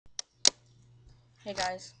Hey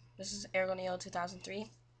guys, this is Aragoneo 2003.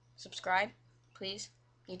 Subscribe, please.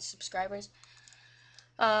 Need subscribers.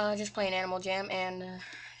 Just playing Animaljam, and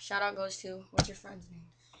shout out goes to, what's your friend's name?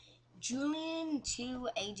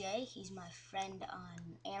 Julian2AJ. He's my friend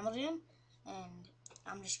on Animaljam, and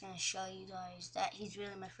I'm just gonna show you guys that he's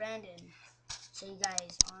really my friend, and so you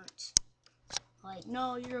guys aren't like,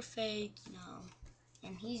 no, you're a fake, no.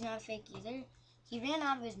 And he's not a fake either. He ran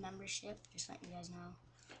out of his membership, just letting you guys know.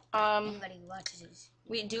 Anybody who watches his.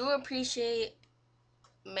 We do appreciate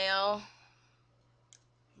mail.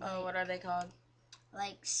 What are they called?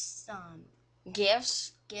 Like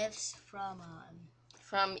Gifts gifts from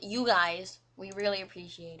you guys. We really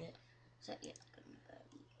appreciate it. So yeah.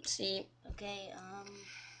 See. Okay.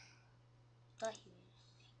 Thought he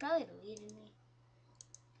probably deleted me.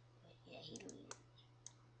 But yeah, he deleted me.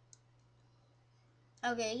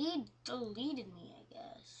 Okay, he deleted me, I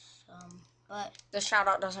guess. But the shout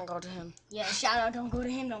out doesn't go to him. Yeah, shout out don't go to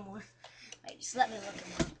him no more. Right, just let me look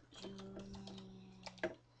him up.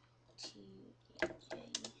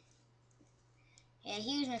 Yeah,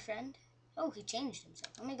 he was my friend. Oh, he changed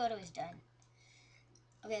himself. Let me go to his done.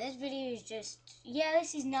 Okay, this video is just... Yeah,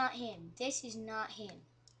 this is not him. This is not him.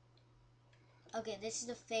 Okay, this is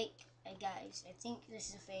a fake. Guys, I think this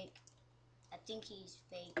is a fake. I think he's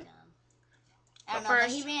fake. I don't know, but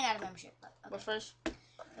he ran out of membership. Okay. But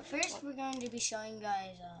first, we're going to be showing you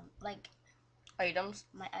guys, like... items.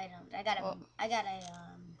 My items.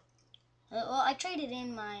 Well, I traded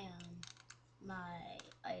in my, my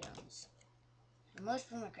items. Most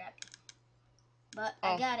of them are crappy. But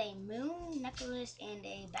I got a moon necklace and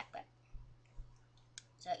a backpack.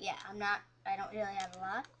 So yeah, I don't really have a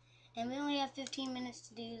lot. And we only have 15 minutes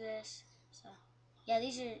to do this. So yeah,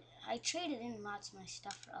 I traded in lots of my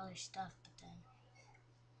stuff for other stuff,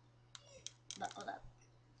 but hold up.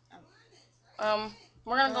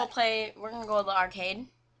 We're gonna go to the arcade,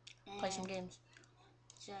 play some games.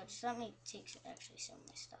 So just let me take actually some of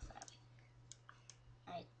my stuff out.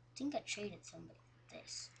 I think I traded somebody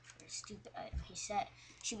this for a stupid item.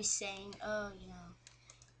 She was saying, oh, you know,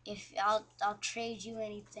 if I'll trade you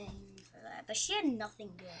anything for that. But she had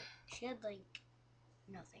nothing good. She had like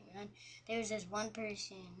nothing. And then there was this one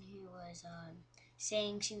person who was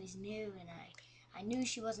saying she was new, and I knew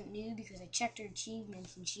she wasn't new because I checked her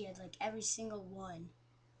achievements and she had like every single one.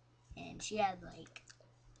 And she had like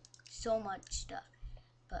so much stuff.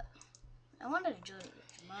 But I wanted to join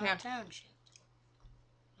the township.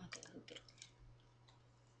 Okay, who cares?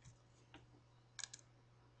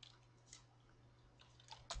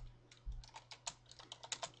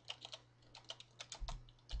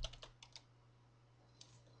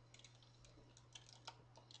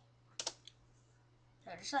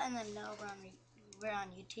 So just letting them know we're on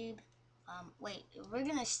YouTube. Wait, we're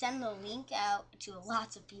gonna send the link out to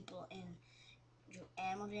lots of people in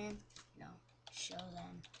Animaljam. Show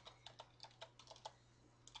them.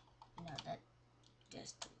 That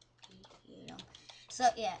just So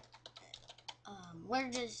yeah, we're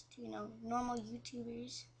just normal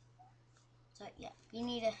YouTubers. So yeah, you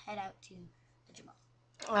need to head out to the Jamal.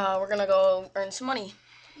 We're gonna go earn some money.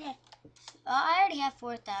 Yeah. I already have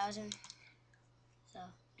 4,000. So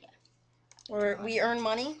yeah. We earn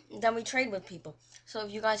money, then we trade with people. So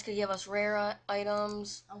if you guys could give us rare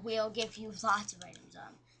items, we'll give you lots of items.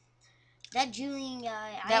 That Julian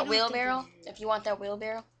guy. That wheelbarrow. If you want that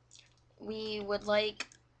wheelbarrow, we would like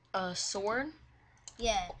a sword.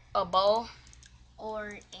 Yeah. A bow.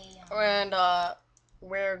 Or and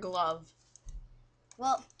rare glove.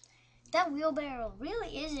 Well, that wheelbarrow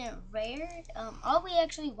really isn't rare. All we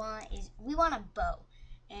actually want is we want a bow,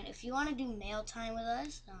 and if you want to do mail time with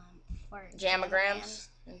us, for Jamagrams.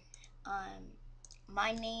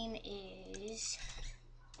 My name is.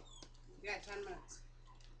 You got 10 minutes.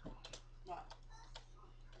 What?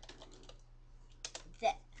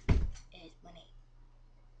 That is my name.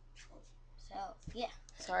 So yeah.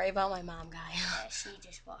 Sorry about my mom, guy. Yeah, she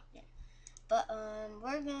just walked in. But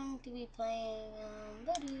we're going to be playing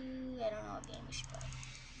I don't know what game we should play.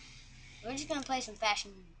 We're just gonna play some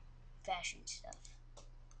fashion stuff.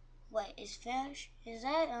 Wait, is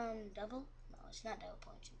that double? No, it's not double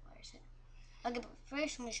points anymore, is it? Okay, but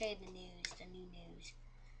first I'm gonna show you the new news.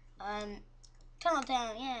 Tunnel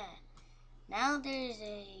Town, yeah. Now there's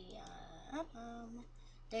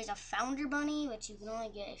a founder bunny, which you can only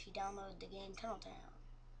get if you download the game Tunnel Town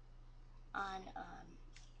on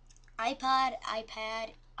iPod,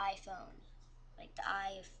 iPad, iPhone, like the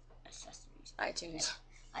i of accessories. iTunes.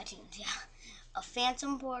 Yeah. iTunes, yeah. A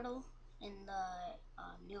Phantom Portal in the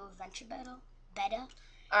new adventure beta.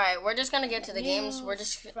 Alright, we're just gonna get to the games. We're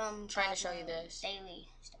just trying to show you this. Daily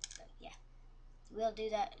stuff, but yeah. We'll do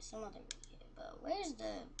that some other video. Where's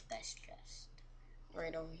the best dressed?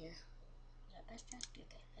 Right over here. Is that best dressed?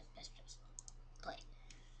 Okay, that's best dressed. Play.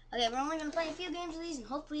 Okay, we're only gonna play a few games of these, and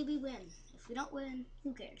hopefully we win. If we don't win,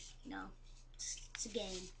 who cares? You know, it's a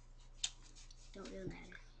game. Don't really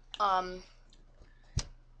matter.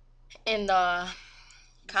 In the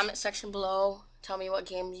comment section below, tell me what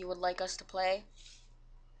games you would like us to play.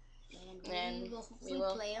 And we will hopefully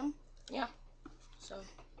play them. Yeah. So.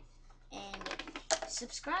 And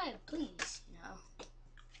subscribe, please. You know,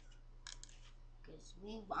 because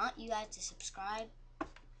we want you guys to subscribe.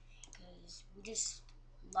 Because we just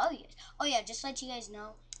love you. Oh yeah, just to let you guys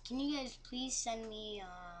know. Can you guys please send me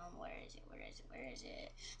where is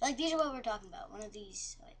it? Like, these are what we're talking about. One of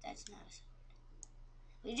these. Like, that's not a sword.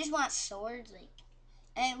 We just want swords, like,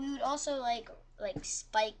 and we would also like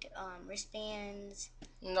spike wristbands.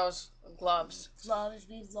 And those gloves. Gloves.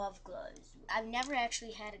 We love gloves. I've never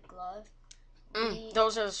actually had a glove.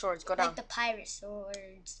 Those are the swords. Go down. Like the pirate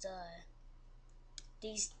swords,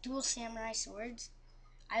 these dual samurai swords.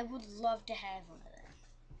 I would love to have one of them.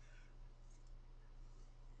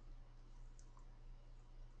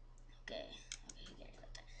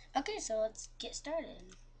 Okay, so let's get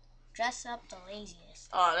started. Dress up the laziest.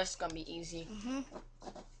 Oh, this is gonna be easy.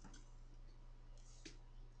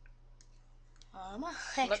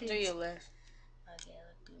 Look through your list. Okay,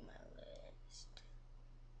 look through my list.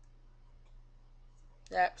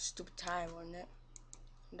 That stupid tie, wasn't it?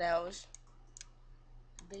 That was.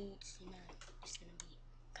 Boots, you know, just gonna be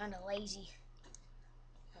kind of lazy.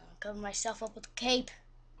 Cover myself up with a cape.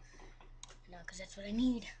 You know, because that's what I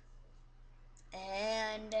need.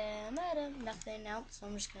 And nothing else. So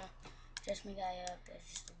I'm just gonna dress my guy up as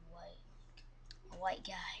just a white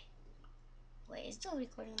guy. Wait, is it still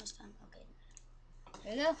recording this time? Okay.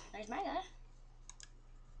 There you go. There's my guy.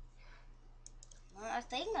 Well, I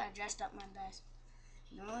think I dressed up my best.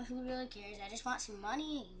 No one who really cares. I just want some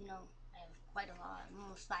money. You know, I have quite a lot,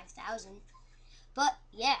 almost 5,000. But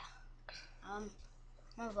yeah, I'm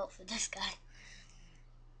gonna vote for this guy.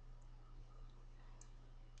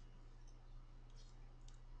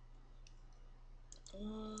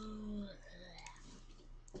 Ooh.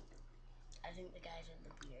 I think the guys with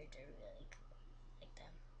the beards are really cool. Like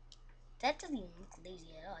them. That doesn't even look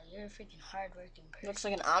lazy at all. You're a freaking hardworking person. Looks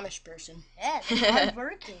like an Amish person. Yeah, they're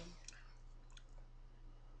hardworking.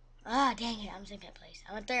 Ah, dang it. I'm second place.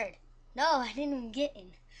 I'm in third. No, I didn't even get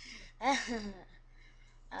in. I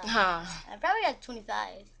probably got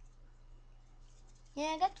 25.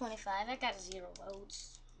 Yeah, I got 25. I got 0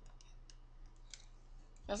 votes.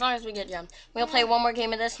 As long as we get gems. We'll play one more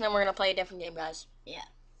game of this, and then we're gonna play a different game, guys. Yeah.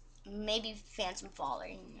 Maybe Phantom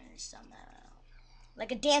Falling or something. I don't know.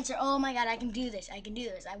 Like a dancer. Oh my god, I can do this. I can do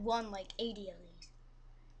this. I won like 80 of these.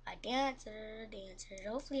 A dancer.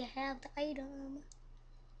 Hopefully I have the item.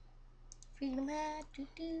 Freedom hat.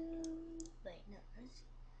 Wait, no.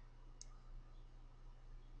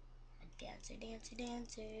 A dancer.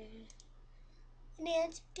 Dancer.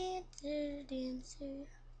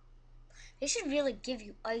 They should really give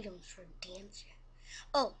you items for dancer.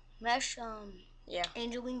 Oh, mesh, yeah.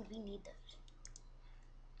 Angel wing, we need those.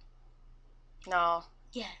 No.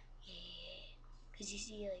 Yeah. Because you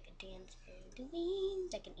see, like, a dancer, the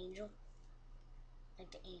wings, like an angel.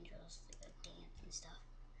 Like the angels, like, dance and stuff.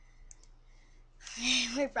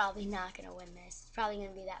 We're probably not going to win this. It's probably going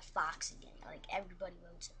to be that fox again. Like, everybody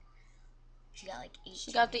votes her. She got, like, 8.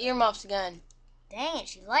 She got the earmuffs again. Dang it,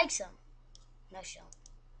 she likes them. No, she don't.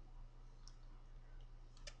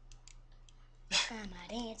 I'm a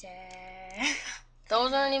dancer.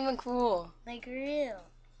 Those aren't even cool. Like real.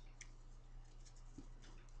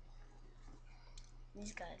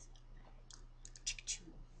 These guys.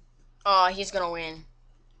 Oh, he's gonna win.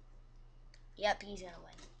 Yep, he's gonna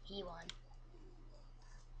win. He won.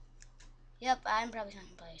 Yep, I'm probably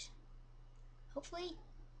second place. Hopefully.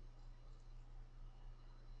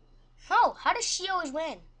 Oh, how does she always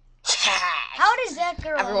win? How does that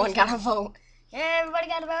girl? Everyone got a vote. Yeah, everybody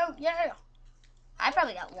got a vote. Yeah. I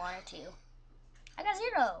probably got 1 or 2. I got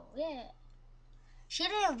 0. Yeah. She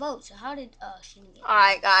didn't vote, so how did? Oh, she didn't get. All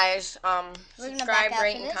right, guys. We're Subscribe,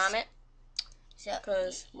 rate, and comment. So,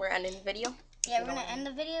 because we're ending the video. Yeah, we're gonna end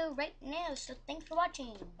the video right now. So thanks for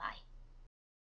watching. Bye.